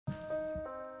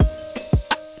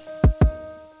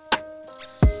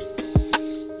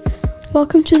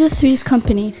Welcome to the Threes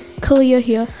Company. Kalia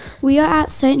here. We are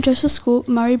at St. Joseph School,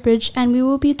 Murray Bridge, and we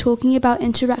will be talking about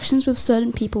interactions with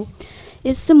certain people.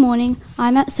 It's the morning.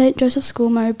 I'm at St. Joseph School,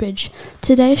 Murray Bridge.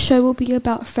 Today's show will be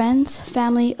about friends,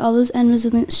 family, others, and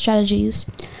resilience strategies.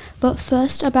 But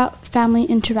first, about family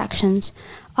interactions.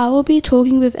 I will be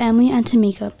talking with Emily and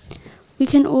Tamika. We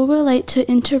can all relate to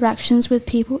interactions with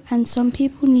people, and some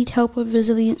people need help with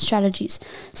resilience strategies.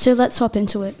 So let's hop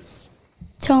into it.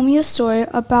 Tell me a story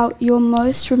about your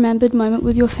most remembered moment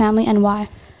with your family and why.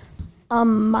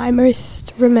 My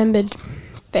most remembered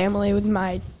family with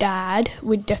my dad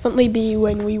would definitely be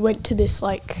when we went to this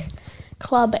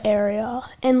club area,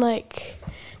 and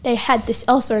they had this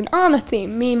Elsa and Anna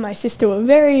theme. Me and my sister were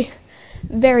very,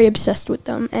 very obsessed with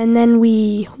them, and then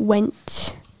we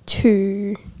went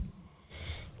to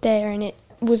there and it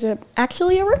was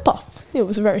actually a rip-off. It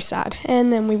was very sad.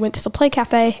 And then we went to the play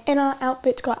cafe and our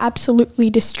outfits got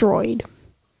absolutely destroyed.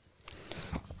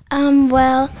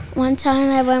 Well, one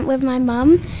time I went with my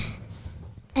mum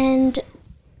and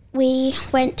we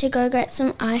went to go get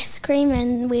some ice cream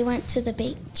and we went to the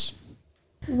beach.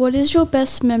 What is your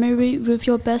best memory with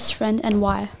your best friend and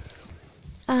why?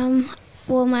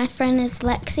 Well, my friend is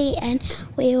Lexi and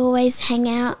we always hang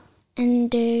out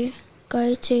and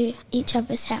go to each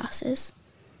other's houses.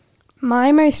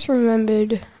 My most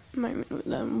remembered moment with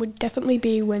them would definitely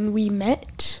be when we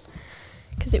met,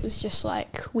 because it was just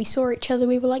we saw each other,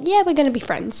 we were like, yeah, we're going to be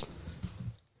friends.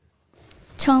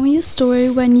 Tell me a story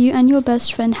when you and your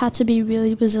best friend had to be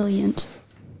really resilient.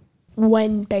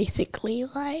 When basically,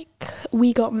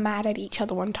 we got mad at each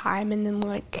other one time and then,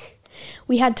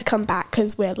 we had to come back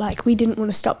because we didn't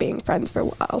want to stop being friends for a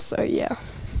while, so yeah.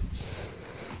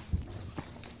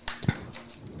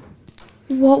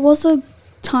 What was a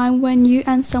time when you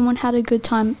and someone had a good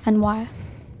time and why?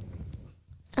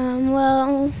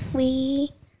 Well,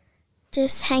 we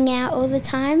just hang out all the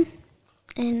time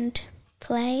and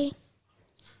play.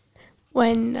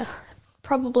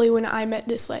 Probably when I met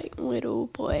this little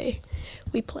boy,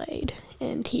 we played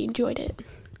and he enjoyed it.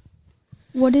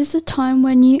 What is the time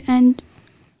when you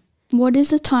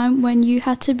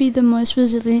had to be the most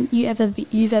resilient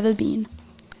you've ever been?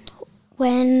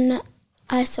 When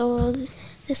I saw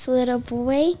this little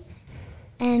boy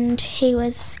and he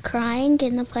was crying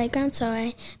in the playground, so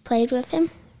I played with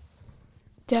him.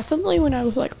 Definitely when I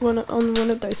was on one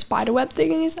of those spiderweb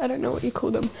thingies. I don't know what you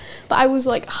call them, but I was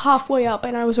halfway up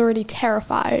and I was already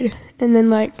terrified, and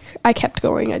then I kept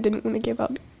going. I didn't want to give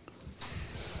up.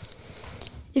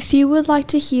 If you would like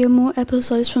to hear more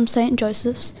episodes from St.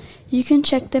 Joseph's, you can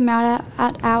check them out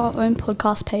at our own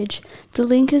podcast page. The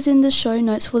link is in the show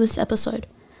notes for this episode.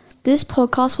 This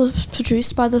podcast was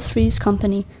produced by the Threes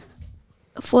Company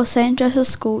for St. Joseph's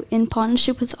School in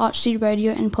partnership with ArchD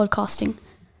Radio and Podcasting.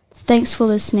 Thanks for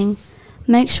listening.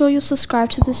 Make sure you subscribe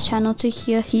to this channel to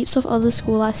hear heaps of other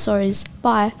school life stories.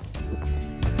 Bye.